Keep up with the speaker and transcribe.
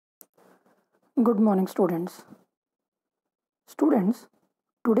Good morning, students. Students,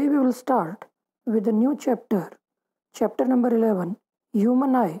 today we will start with a new chapter, chapter number 11,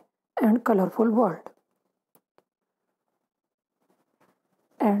 Human Eye and Colorful World.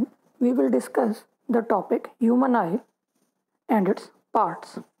 And we will discuss the topic human eye and its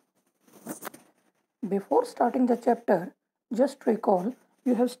parts. Before starting the chapter, just recall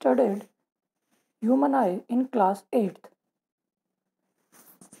you have studied human eye in class 8th.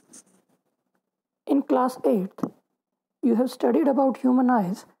 In class 8th, you have studied about human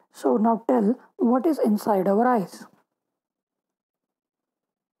eyes, so now tell what is inside our eyes.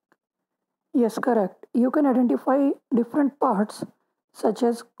 Yes, correct. You can identify different parts such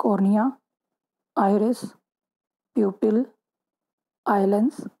as cornea, iris, pupil, eye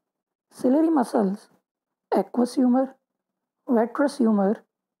lens, ciliary muscles, aqueous humor, vitreous humor,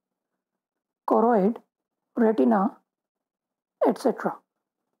 choroid, retina, etc.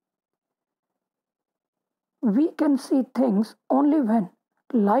 We can see things only when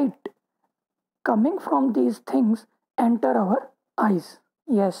light coming from these things enter our eyes.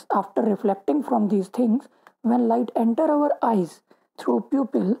 Yes, after reflecting from these things, when light enter our eyes through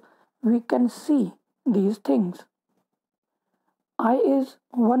pupil, we can see these things. Eye is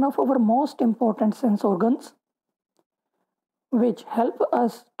one of our most important sense organs which help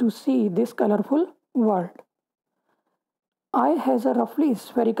us to see this colorful world. Eye has a roughly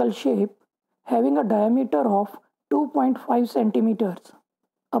spherical shape having a diameter of 2.5 centimeters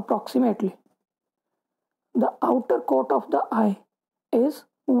approximately. The outer coat of the eye is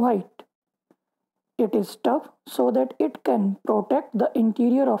white. It is tough so that it can protect the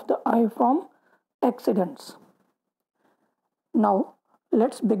interior of the eye from accidents. Now,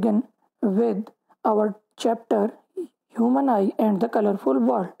 let's begin with our chapter Human Eye and the Colorful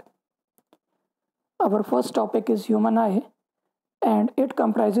World. Our first topic is human eye, and it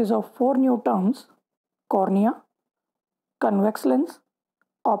comprises of four new terms: cornea, convex lens,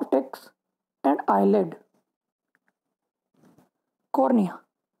 optics, and eyelid. Cornea.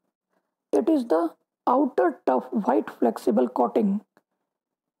 It is the outer tough white flexible coating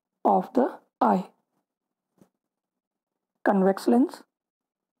of the eye. Convex lens.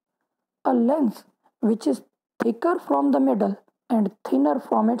 A lens which is thicker from the middle and thinner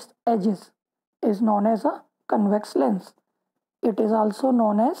from its edges is known as a convex lens. It is also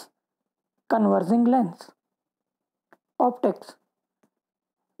known as converging lens. Optics.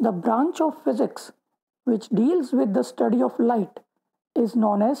 The branch of physics which deals with the study of light is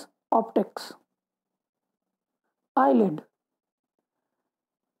known as optics. Eyelid.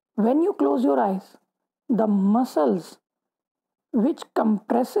 When you close your eyes, the muscles which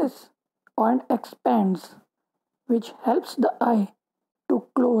compresses and expands, which helps the eye to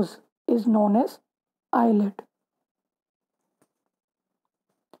close, is known as eyelid.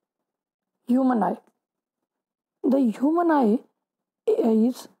 Human eye. The human eye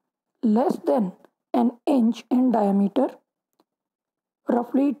is less than an inch in diameter,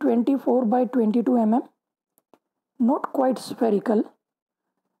 roughly 24 by 22 mm, not quite spherical,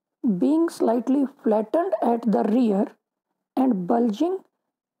 being slightly flattened at the rear and bulging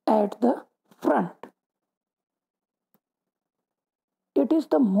at the front. It is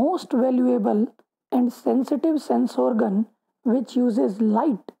the most valuable and sensitive sense organ which uses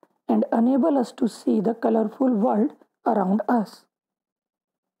light and enable us to see the colorful world around us.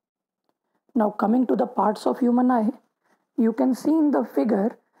 Now coming to the parts of human eye, you can see in the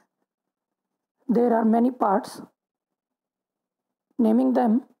figure there are many parts, naming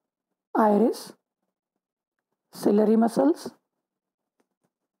them iris, ciliary muscles,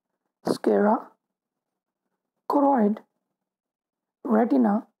 sclera, choroid,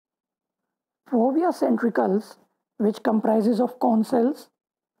 retina, fovea centricals, which comprises of cone cells,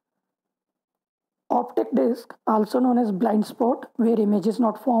 optic disc, also known as blind spot, where image is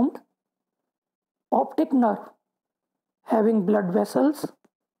not formed, optic nerve, having blood vessels,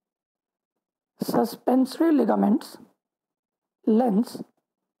 suspensory ligaments, lens,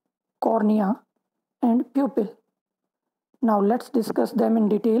 cornea, and pupil. Now let's discuss them in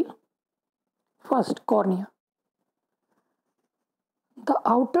detail. First, cornea. The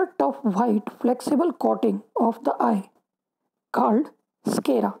outer tough white flexible coating of the eye, called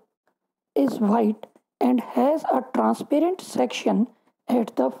sclera, is white and has a transparent section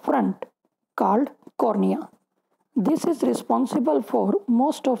at the front called cornea. This is responsible for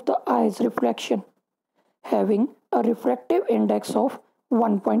most of the eye's reflection, having a refractive index of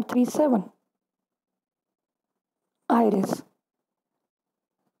 1.37. Iris.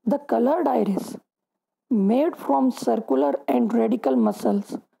 The colored iris, made from circular and radical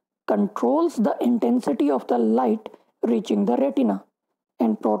muscles, controls the intensity of the light reaching the retina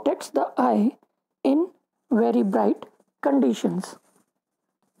and protects the eye in very bright conditions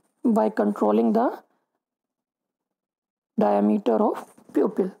by controlling the diameter of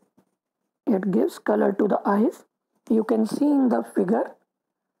pupil. It gives color to the eyes. You can see in the figure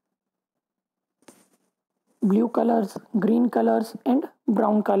blue colors, green colors and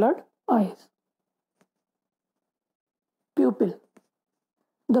brown colored eyes. Pupil.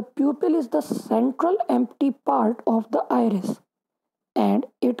 The pupil is the central empty part of the iris and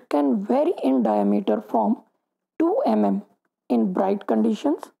it can vary in diameter from 2 mm in bright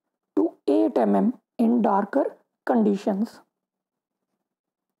conditions to 8 mm in darker conditions.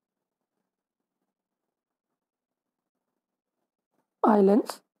 Eye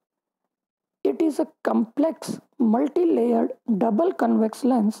lens. It is a complex, multi-layered, double convex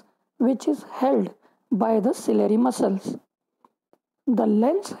lens which is held by the ciliary muscles. The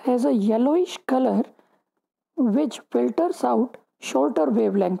lens has a yellowish color which filters out shorter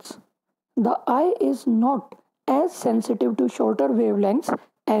wavelengths. The eye is not as sensitive to shorter wavelengths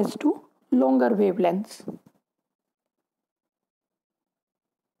as to longer wavelengths.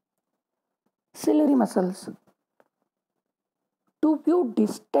 Ciliary muscles. To view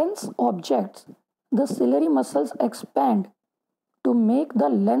distant objects, the ciliary muscles expand to make the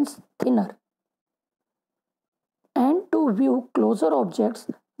lens thinner. And to view closer objects,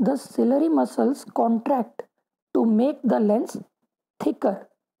 the ciliary muscles contract to make the lens thicker.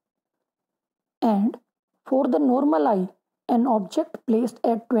 And for the normal eye, an object placed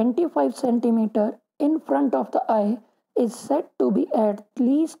at 25 cm in front of the eye is said to be at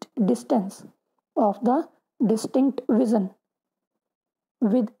least distance of the distinct vision.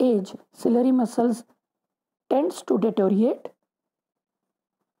 With age, ciliary muscles tends to deteriorate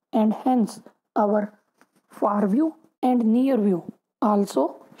and hence our far view and near view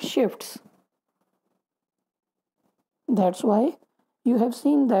also shifts. That's why you have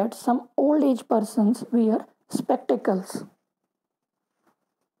seen that some old age persons wear spectacles.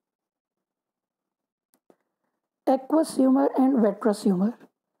 Aqueous humor and vitreous humor.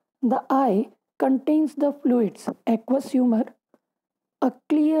 The eye contains the fluids aqueous humor, a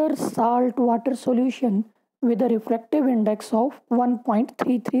clear salt water solution with a refractive index of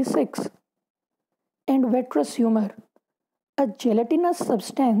 1.336, and vitreous humor, a gelatinous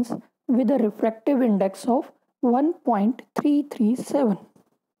substance with a refractive index of 1.337.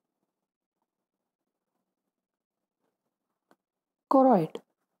 Choroid.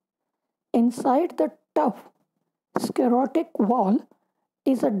 Inside the tough sclerotic wall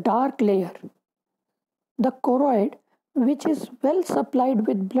is a dark layer. The choroid, which is well supplied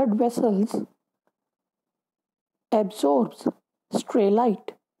with blood vessels, absorbs stray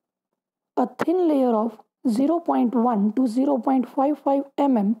light. A thin layer of 0.1 to 0.55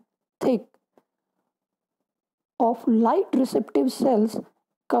 mm thick of light receptive cells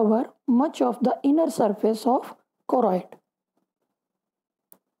cover much of the inner surface of choroid.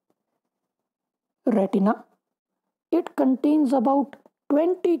 Retina. It contains about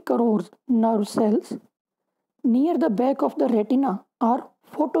 20 crores nerve cells. Near the back of the retina are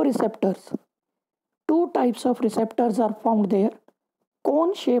photoreceptors. Two types of receptors are found there: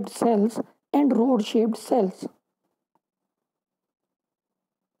 cone-shaped cells and rod-shaped cells.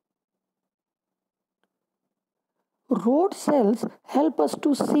 Rod cells help us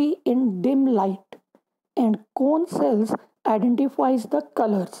to see in dim light, and cone cells identifies the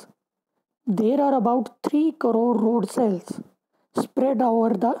colors. There are about 3 crore rod cells spread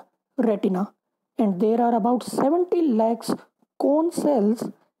over the retina, and there are about 70 lakhs cone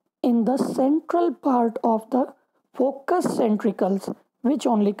cells in the central part of the focus ventricles, which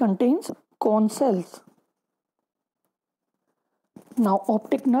only contains cone cells. Now,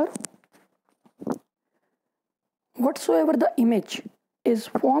 optic nerve. Whatsoever the image is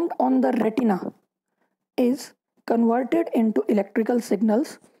formed on the retina is converted into electrical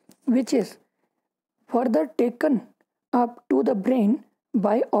signals, which is further taken up to the brain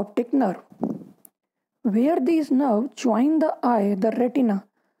by optic nerve. Where these nerves join the eye, the retina,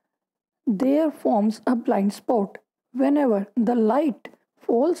 there forms a blind spot. Whenever the light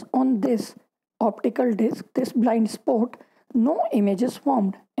falls on this optical disc, this blind spot, no image is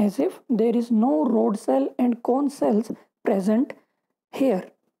formed, as if there is no rod cell and cone cells present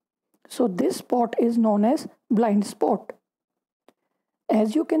here. So this spot is known as blind spot.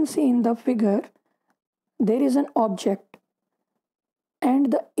 As you can see in the figure, there is an object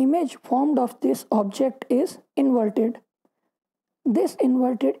and the image formed of this object is inverted. This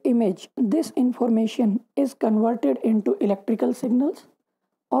inverted image, this information is converted into electrical signals.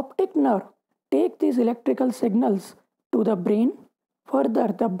 Optic nerve take these electrical signals to the brain. Further,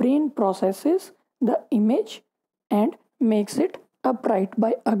 the brain processes the image and makes it upright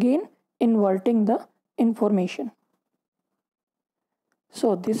by again inverting the information.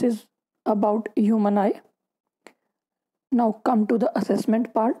 So this is about human eye. Now come to the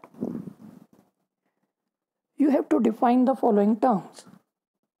assessment part. You have to define the following terms.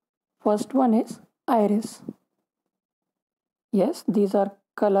 First one is iris. Yes, these are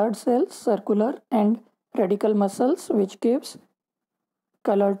colored cells, circular and radical muscles which gives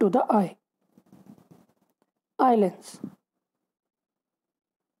color to the eye. Eye lens.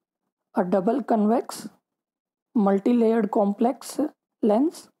 A double convex, multi-layered complex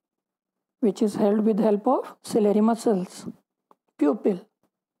lens which is held with help of ciliary muscles. Pupil.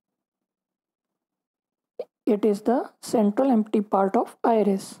 It is the central empty part of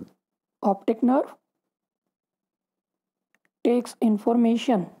iris. Optic nerve takes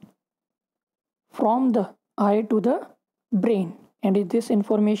information from the eye to the brain, and this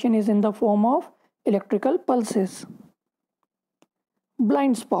information is in the form of electrical pulses.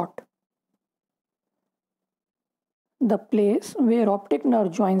 Blind spot. The place where optic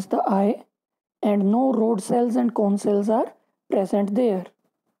nerve joins the eye and no rod cells and cone cells are present there.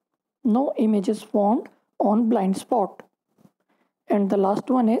 No image is formed on blind spot. And the last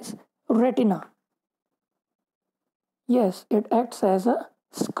one is retina. Yes, it acts as a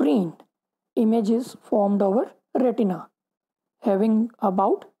screen. Image is formed over retina, having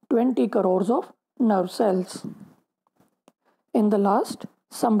about 20 crores of nerve cells. In the last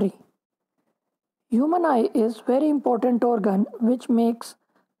summary, human eye is very important organ which makes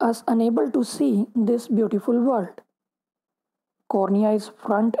us unable to see this beautiful world. Cornea is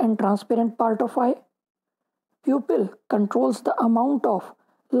front and transparent part of eye. Pupil controls the amount of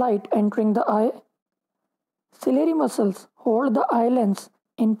light entering the eye. Ciliary muscles hold the eye lens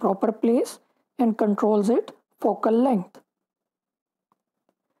in proper place and controls its focal length.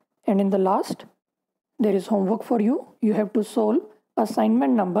 And in the last, there is homework for you. You have to solve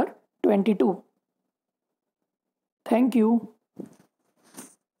assignment number 22. Thank you.